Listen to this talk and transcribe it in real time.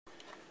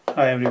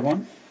Hi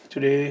everyone,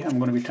 today I'm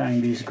going to be tying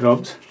these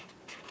grubs.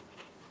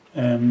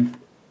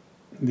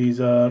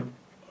 These are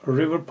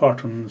river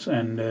patterns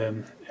and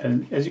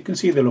as you can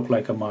see they look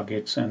like a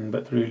maggots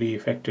but really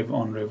effective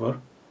on river,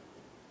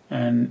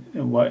 and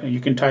you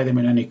can tie them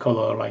in any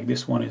color. Like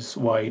this one is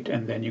white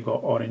and then you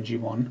got orangey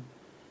one.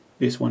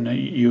 This one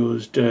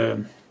used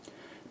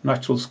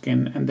natural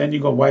skin, and then you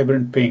got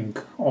vibrant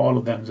pink. All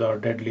of them are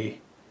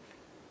deadly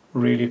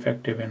really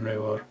effective in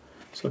river.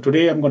 So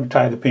today I'm going to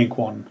tie the pink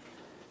one.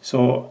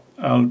 So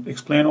I'll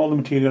explain all the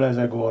material as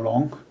I go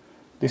along.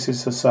 This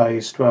is a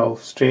size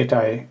 12 straight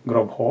eye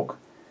grub hook,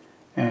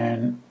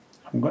 and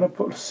I'm going to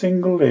put a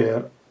single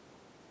layer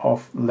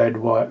of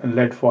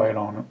lead foil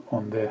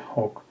on the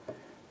hook.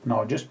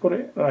 Now just put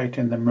it right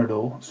in the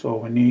middle, so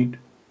we need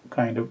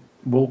kind of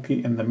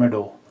bulky in the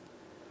middle.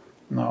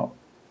 Now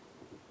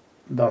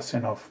that's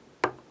enough.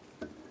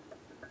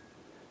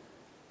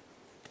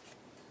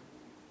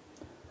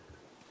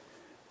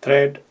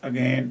 Thread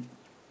again,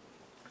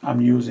 I'm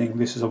using,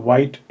 this is a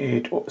white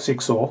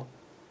 860,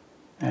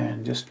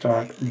 and just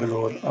start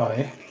below the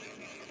eye.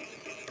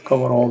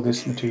 Cover all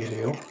this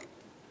material.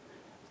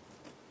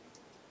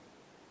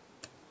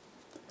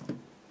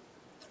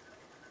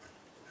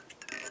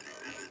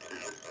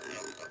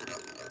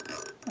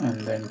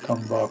 And then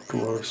come back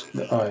towards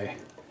the eye.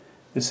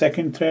 The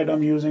second thread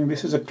I'm using,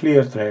 this is a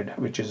clear thread,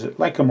 which is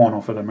like a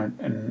monofilament,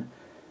 and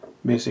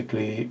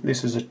basically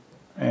this is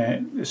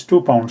it's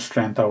 2 pound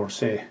strength, I would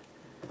say.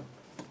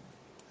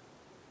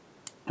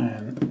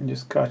 And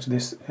just catch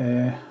this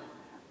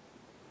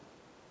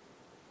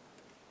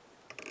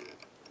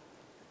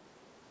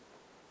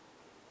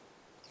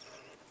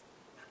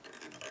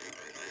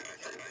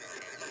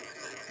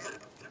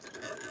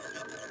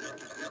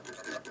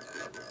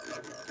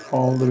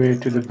all the way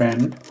to the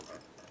bend,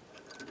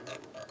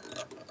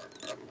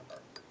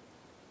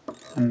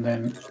 and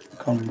then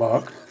come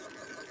back.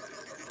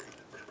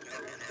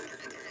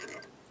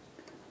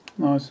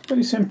 Now it's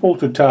very simple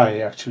to tie.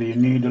 Actually, you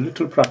need a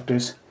little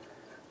practice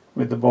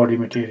with the body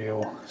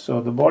material.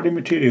 So the body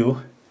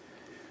material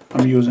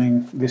I'm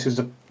using, this is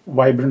a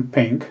vibrant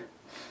pink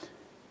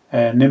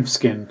nymph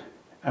skin.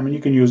 I mean, you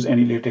can use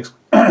any latex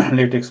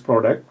latex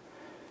product,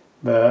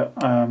 but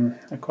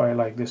I quite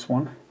like this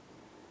one.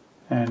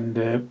 And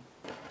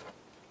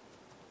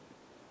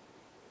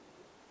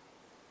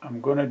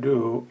I'm gonna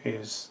do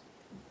is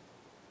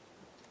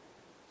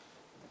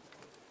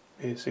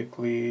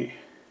basically,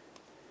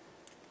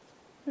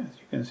 as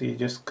you can see,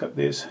 just cut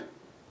this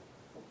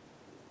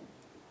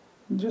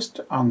just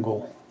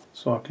angle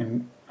so I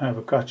can have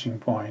a catching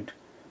point,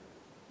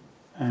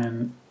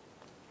 and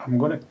I'm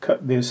gonna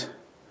cut this.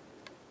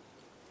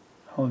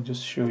 I'll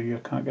just show you,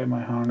 I can't get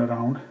my hand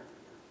around,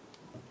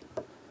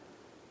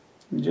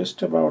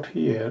 just about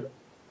here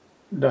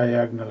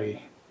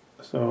diagonally,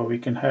 so we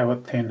can have a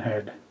thin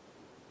head.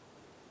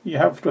 You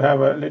have to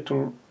have a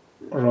little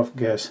rough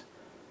guess,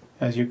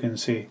 as you can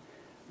see.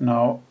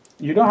 Now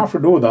you don't have to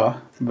do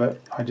that,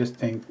 but I just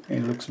think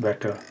it looks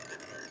better.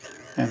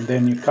 And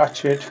then you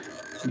catch it,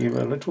 give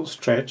a little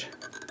stretch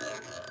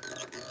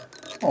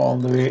all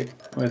the way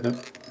with the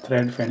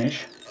thread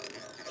finish,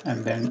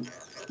 and then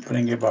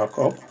bring it back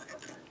up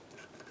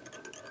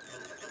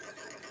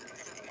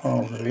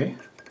all the way.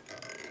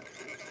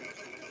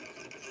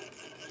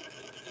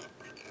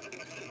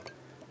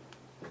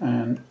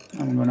 And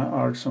I'm gonna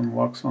add some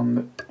wax on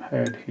the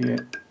head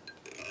here,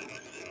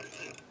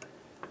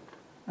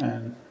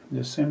 and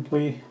just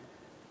simply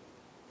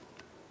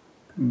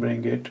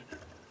bring it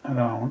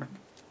around.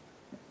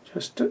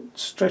 Just to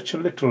stretch a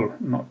little,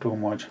 not too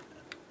much.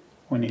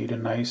 We need a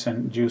nice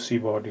and juicy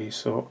body,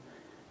 so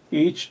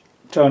each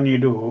turn you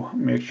do,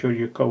 make sure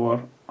you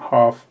cover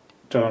half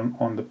turn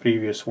on the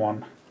previous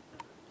one,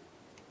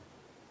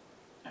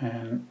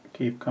 and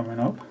keep coming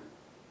up.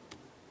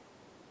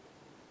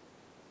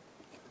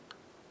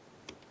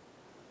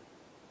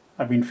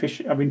 I've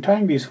been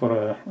tying these for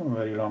a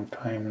very long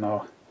time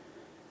now,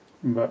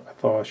 but I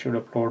thought I should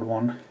upload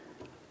one.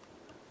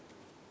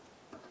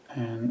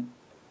 And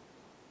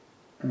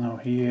now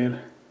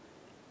here,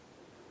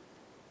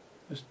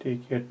 just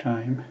take your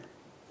time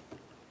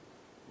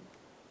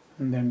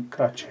and then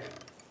catch it.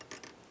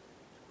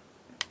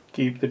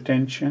 Keep the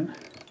tension.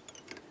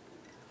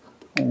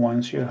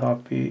 Once you're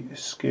happy,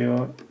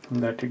 secure,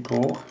 let it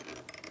go.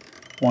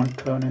 One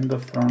turn in the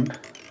front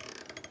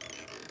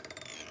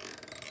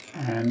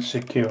and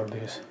secure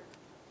this.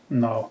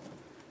 Now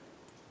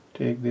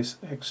take this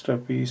extra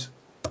piece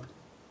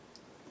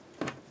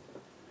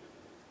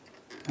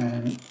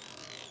and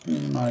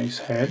nice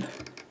head,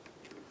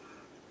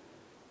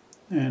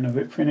 and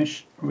we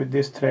finish with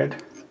this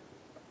thread.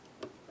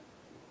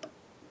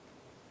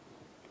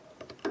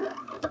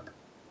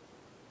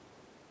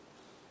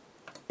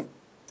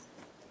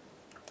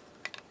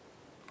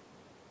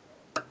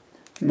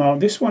 Now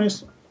this one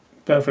is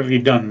perfectly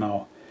done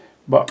now,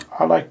 but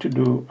I like to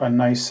do a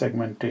nice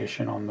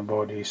segmentation on the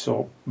body.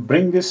 So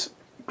bring this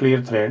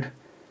clear thread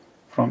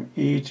from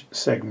each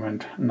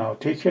segment. Now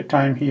take your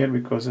time here,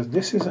 because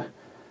this is a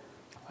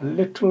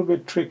little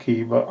bit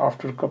tricky, but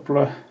after a couple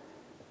of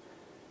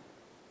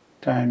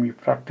time you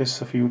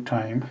practice a few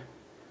times,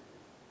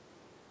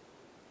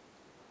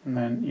 and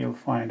then you'll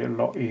find it a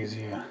lot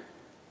easier.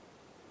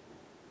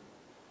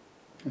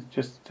 It's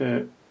just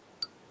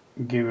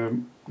give a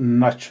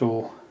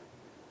natural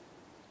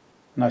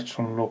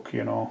look,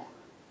 you know,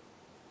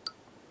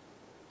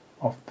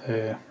 of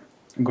the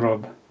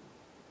grub.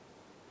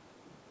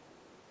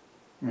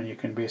 And you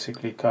can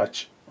basically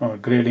catch,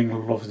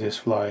 Grayling loves this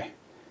fly,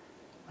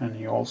 and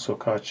you also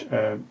catch,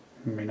 I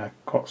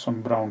caught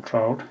some brown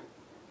trout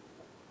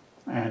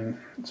and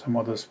some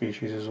other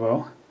species as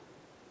well.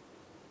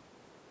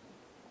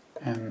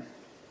 And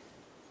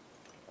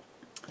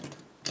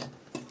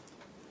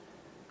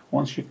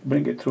once you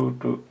bring it through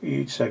to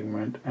each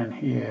segment, and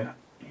here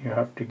you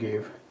have to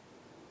give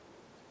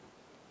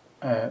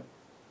a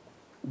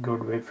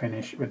good weight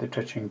finish with the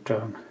touching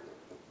turn.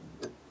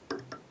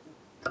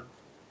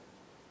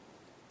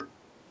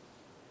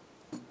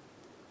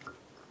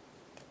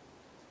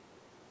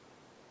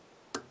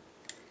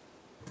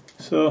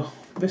 So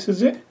this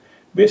is it.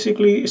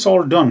 Basically it's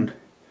all done.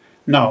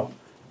 Now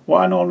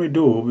what I normally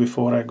do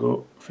before I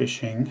go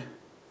fishing,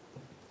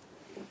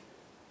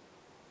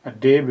 a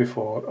day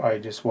before, I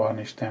just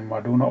varnish them.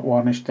 I do not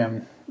varnish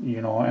them,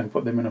 you know, and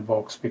put them in a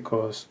box,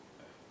 because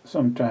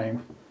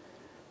sometimes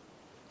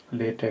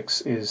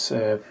latex is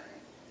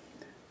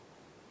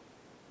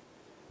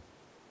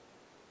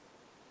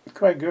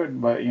quite good,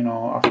 but you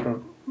know, after a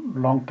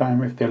long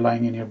time, if they're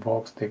lying in your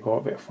box, they go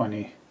a bit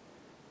funny.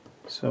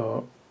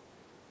 So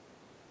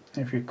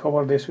if you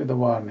cover this with the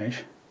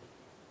varnish,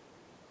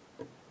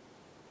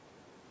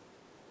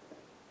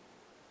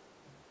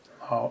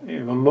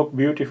 it will look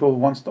beautiful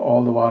once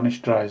all the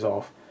varnish dries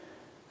off.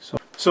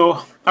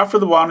 So after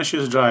the varnish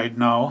is dried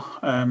now,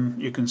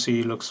 you can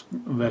see it looks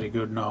very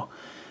good now,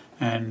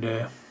 and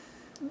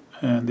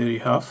there you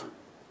have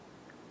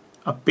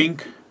a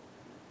pink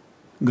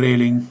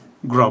Grayling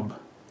grub.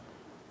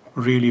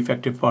 Really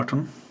effective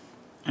pattern,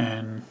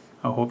 and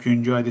I hope you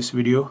enjoy this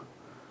video.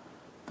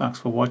 Thanks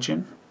for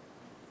watching.